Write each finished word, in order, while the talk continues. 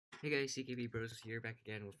Hey guys, CKB Bros here, back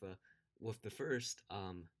again with the first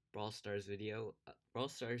Brawl Stars video. Brawl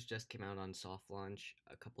Stars just came out on soft launch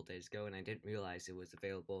a couple days ago, and I didn't realize it was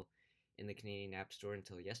available in the Canadian App Store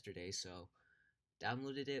until yesterday. So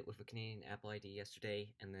downloaded it with a Canadian Apple ID yesterday,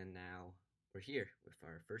 and then now we're here with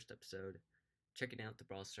our first episode, checking out the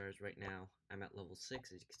Brawl Stars right now. I'm at level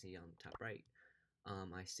 6, as you can see on the top right.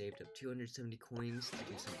 I saved up 270 coins to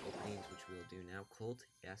do some openings, which we'll do now. Colt,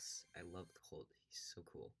 yes, I love the Colt. He's so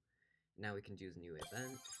cool. Now we can do the new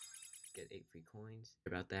event, get 8 free coins.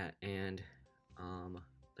 About that, and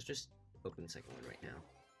let's just open the second one right now.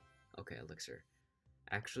 Okay, elixir.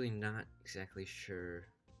 Actually, not exactly sure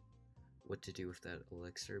what to do with that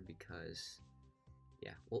elixir because,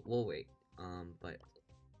 yeah, we'll wait. Wait,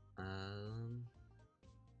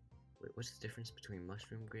 what's the difference between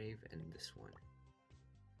Mushroom Grave and this one?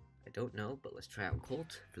 I don't know, but let's try out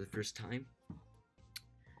Colt for the first time.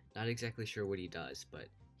 Not exactly sure what he does, but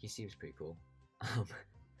he seems pretty cool.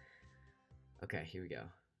 Okay, here we go.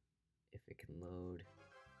 If it can load.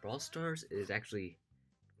 Brawl Stars is actually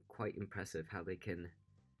quite impressive how they can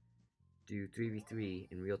do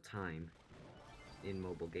 3v3 in real time in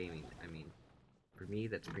mobile gaming. I mean, for me,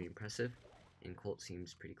 that's pretty impressive, and Colt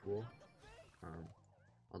seems pretty cool.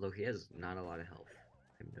 Although he has not a lot of health.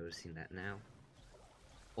 I'm noticing that now.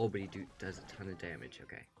 Oh, but he does a ton of damage.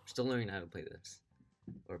 Okay, I'm still learning how to play this,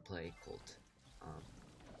 or play Colt.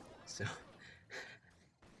 So,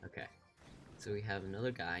 okay. So we have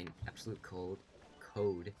another guy, Absolute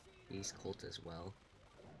Code. He's Colt as well.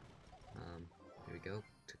 There we go.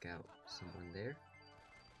 Took out someone there.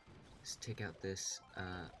 Let's take out this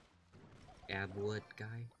Abwood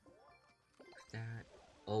guy. With that.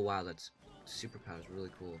 Oh wow, that's superpower is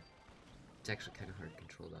really cool. It's actually kind of hard to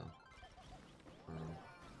control though.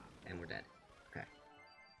 And we're dead. Okay.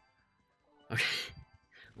 Okay.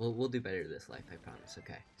 We'll do better this life, I promise.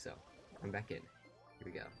 Okay, so I'm back in. Here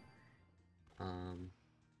we go.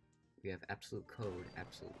 We have Absolute Code,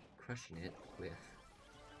 absolutely crushing it with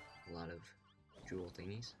a lot of jewel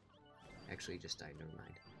thingies. Actually, just died. Never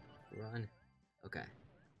mind. Run. Okay.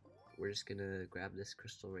 We're just gonna grab this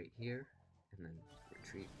crystal right here and then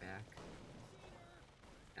retreat back.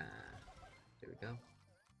 There we go.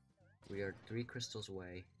 We are 3 crystals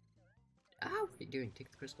away. Ah, what are you doing? Take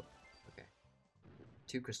the crystal. Okay.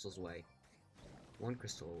 2 crystals away. 1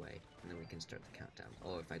 crystal away, and then we can start the countdown.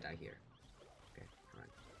 Oh, if I die here. Okay, come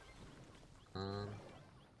on.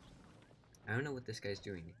 I don't know what this guy's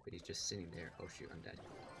doing, but he's just sitting there. Oh shoot, I'm dead.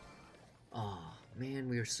 Oh man,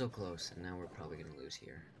 we were so close, and now we're probably gonna lose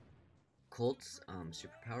here. Colt's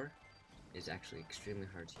superpower is actually extremely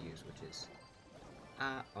hard to use, which is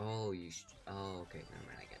oh okay, never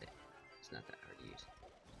mind, I get it. It's not that hard to use.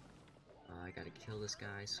 I gotta kill this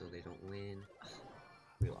guy so they don't win. Oh,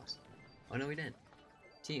 we lost. Oh no, we didn't.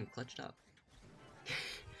 Team clutched up.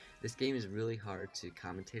 This game is really hard to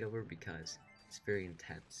commentate over because it's very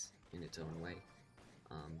intense in its own way.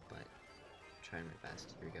 But I'm trying my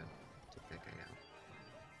best. Here we go. Take that guy out.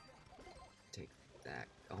 Take that.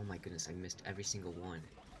 Oh my goodness, I missed every single one.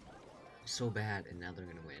 So bad, and now they're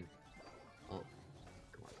gonna win. Oh,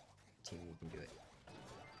 come on. Team, you can do it.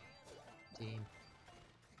 Team.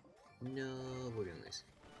 No, we're gonna lose.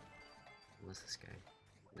 Unless this guy.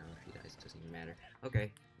 No, if he dies, it doesn't even matter.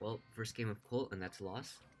 Okay, well, first game of Colt, and that's a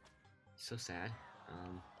loss. So sad.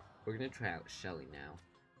 We're gonna try out Shelly now.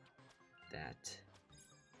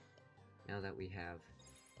 Now that we have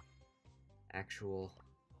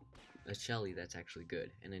a Shelly that's actually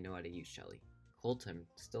good, and I know how to use Shelly. Colt, I'm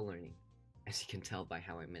still learning, as you can tell by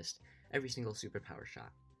how I missed every single superpower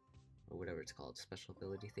shot, or whatever it's called, special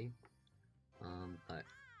ability thing. But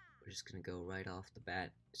we're just gonna go right off the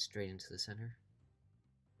bat, straight into the center.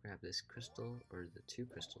 Grab this crystal, or the 2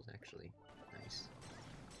 crystals actually. Nice.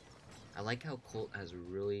 I like how Colt has a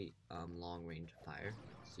really long range of fire,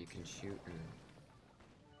 so you can shoot and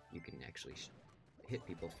you can actually hit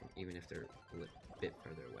people from even if they're a bit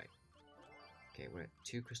further away. Okay, we're at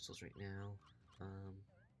 2 crystals right now.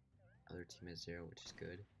 Other team has 0, which is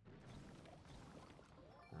good.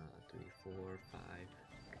 3, 4, 5.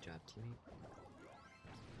 Good job, teammate.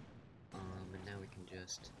 And now we can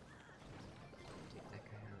just take that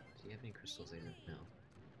guy out. Do you have any crystals? I don't know.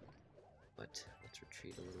 But let's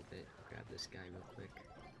retreat a little bit. Grab this guy real quick.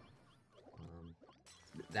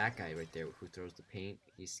 That guy right there who throws the paint,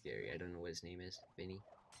 he's scary. I don't know what his name is. Vinny.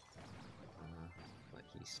 But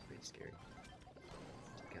he's pretty scary.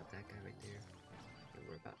 Take out that guy right there. Okay,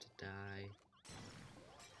 we're about to die.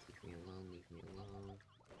 Leave me alone, leave me alone.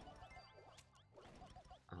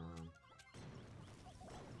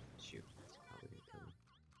 Shoot, that's probably gonna kill me.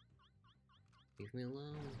 Leave me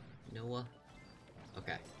alone, Noah.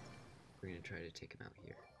 Okay. We're gonna try to take him out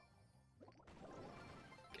here.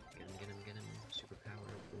 Get him.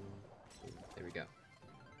 Superpower. Boom. Boom. There we go.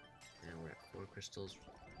 Now we're at 4 crystals,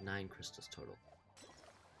 9 crystals total.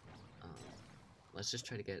 Let's just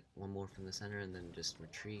try to get one more from the center and then just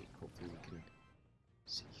retreat. Hopefully we can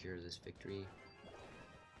secure this victory.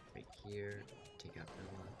 Right here. Take out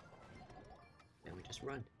Noah. And we just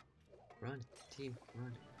run. Run. Team,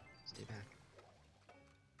 run. Stay back.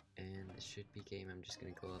 And this should be game. I'm just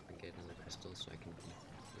gonna go up and get another crystal so I can be,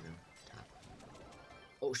 you know, top.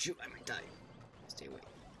 Oh shoot, I might die. Stay away.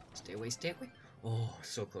 Stay away, stay away. Oh,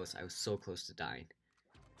 so close. I was so close to dying.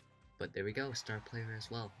 But there we go, star player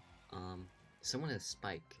as well. Someone has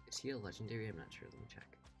Spike. Is he a legendary? I'm not sure. Let me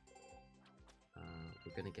check.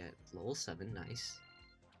 We're gonna get level 7, nice.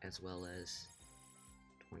 As well as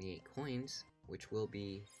 28 coins, which will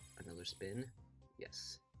be another spin.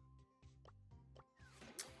 Yes.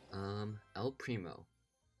 El Primo.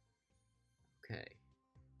 Okay.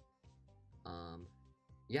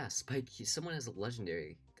 Yeah, Spike. Someone has a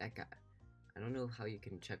legendary. That guy. I don't know how you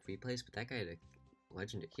can check replays, but that guy had a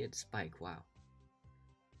legendary. He had Spike. Wow.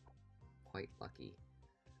 Quite lucky.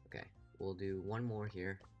 Okay, we'll do one more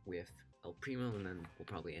here with El Primo, and then we'll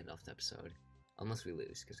probably end off the episode. Unless we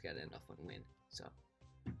lose, because we gotta end off on win. So,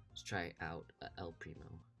 let's try out El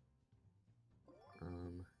Primo.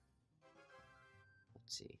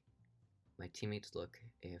 Let's see. My teammates look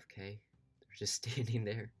AFK. They're just standing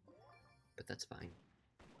there. But that's fine.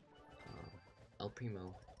 El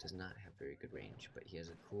Primo does not have very good range, but he has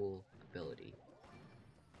a cool ability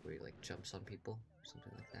where he like jumps on people or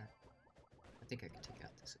something like that. I think I can take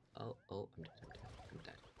out this. Oh, I'm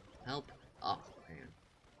dead. Help! Oh, man.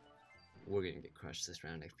 We're gonna get crushed this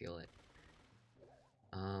round, I feel it.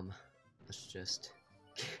 Let's just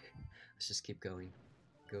keep going.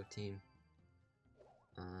 Go team.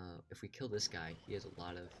 If we kill this guy, he has a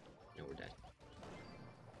lot of... No, we're dead.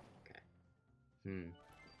 Okay.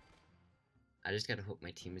 I just gotta hope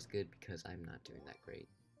my team is good because I'm not doing that great.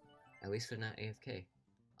 At least they're not AFK.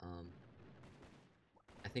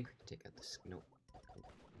 I think we can take out this. Nope.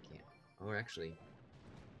 We can't. Or actually,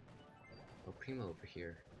 El Primo over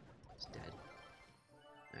here is dead.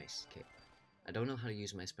 Nice. Okay. I don't know how to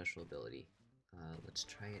use my special ability. Let's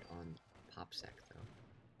try it on Popsack though.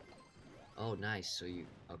 Oh, nice. So you.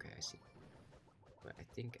 Okay, I see. But I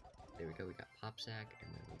think there we go. We got Popsack,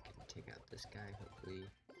 and then we can take out this guy. Hopefully.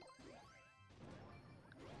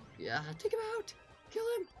 Yeah, take him out! Kill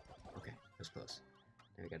him! Okay, that was close.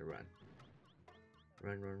 Now we gotta run.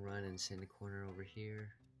 Run, and sit in the corner over here.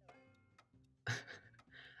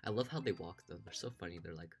 I love how they walk though. They're so funny.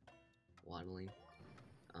 They're like waddling.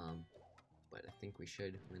 But I think we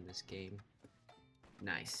should win this game.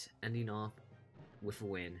 Nice. Ending off with a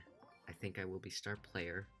win. I think I will be star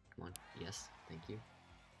player. Come on. Yes, thank you.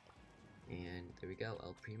 And there we go.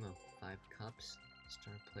 El Primo. 5 cups.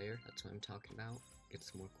 Star player. That's what I'm talking about. Get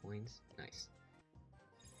some more coins. Nice.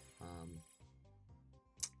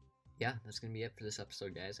 Yeah, that's gonna be it for this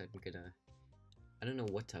episode, guys. I don't know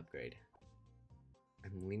what to upgrade.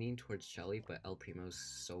 I'm leaning towards Shelly, but El Primo's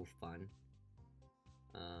so fun.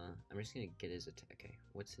 I'm just gonna get his attack. Okay,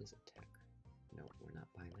 what's his attack? No, we're not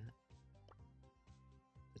buying that.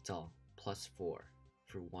 It's all +4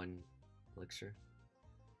 for 1 elixir.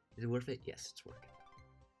 Is it worth it? Yes, it's worth it.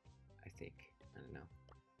 I think. I don't know.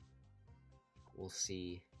 We'll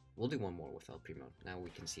see. We'll do one more with El Primo. Now we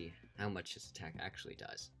can see how much his attack actually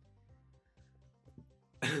does.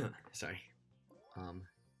 Sorry.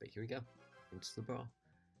 But here we go. Into the brawl.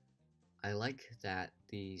 I like that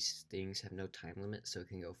these things have no time limit, so it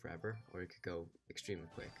can go forever, or it could go extremely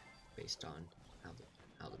quick, based on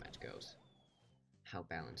how the match goes, how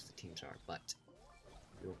balanced the teams are. But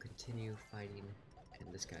we will continue fighting,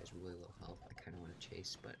 and this guy's really low health. I kind of want to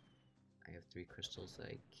chase, but I have 3 crystals that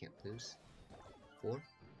I can't lose. 4.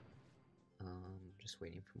 Just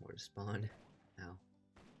waiting for more to spawn. Now,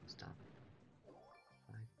 stop.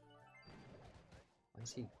 5. Why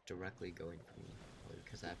is he directly going for me? Oh,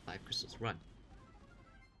 because I have 5 crystals. Run!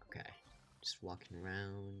 Okay. Just walking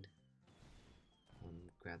around.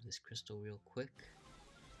 Grab this crystal real quick.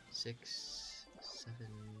 6, 7.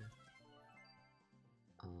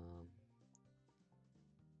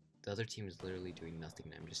 The other team is literally doing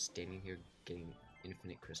nothing. I'm just standing here getting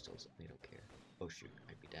infinite crystals. They don't care. Oh shoot, I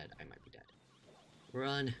might be dead. I might be dead.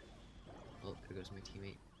 Run! Oh, there goes my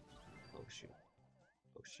teammate. Oh shoot.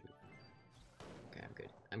 Oh shoot. Okay, I'm good.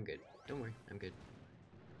 I'm good. Don't worry, I'm good.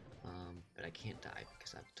 But I can't die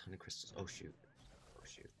because I have a ton of crystals. Oh shoot. Oh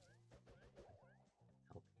shoot.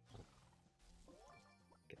 Help.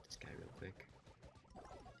 Get this guy real quick.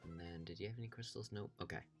 And then, did you have any crystals? Nope.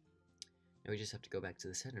 Okay. Now we just have to go back to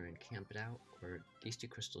the center and camp it out, or these 2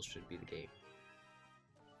 crystals should be the game.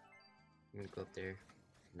 I'm gonna go up there,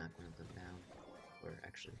 knock one of them down, or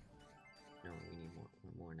actually, no, we need one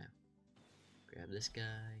more now. Grab this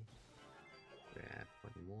guy, grab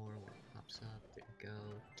one more when it pops up, there we go,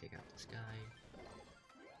 take out this guy.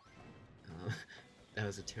 That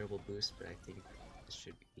was a terrible boost, but I think this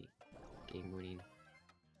should be game winning.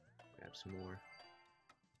 Grab some more.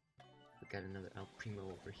 We got another El Primo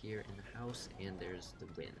over here in the house, and there's the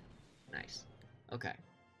win. Nice. Okay.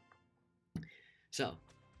 So,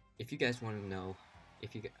 if you guys want to know,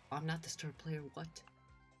 I'm not the star player, what?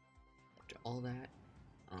 After all that,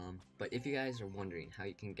 but if you guys are wondering how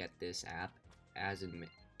you can get this app,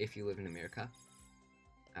 if you live in America,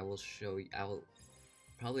 I will show you. I will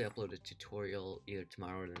probably upload a tutorial either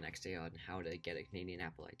tomorrow or the next day on how to get a Canadian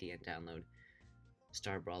Apple ID and download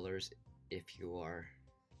Star Brawlers if you are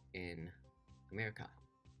in America.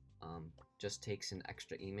 Just takes an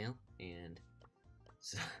extra email and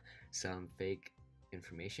some fake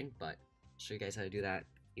information, but I'll show you guys how to do that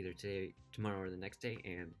either today, tomorrow, or the next day.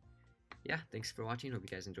 And yeah, thanks for watching. Hope you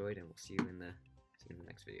guys enjoyed, and we'll see you in the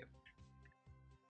next video.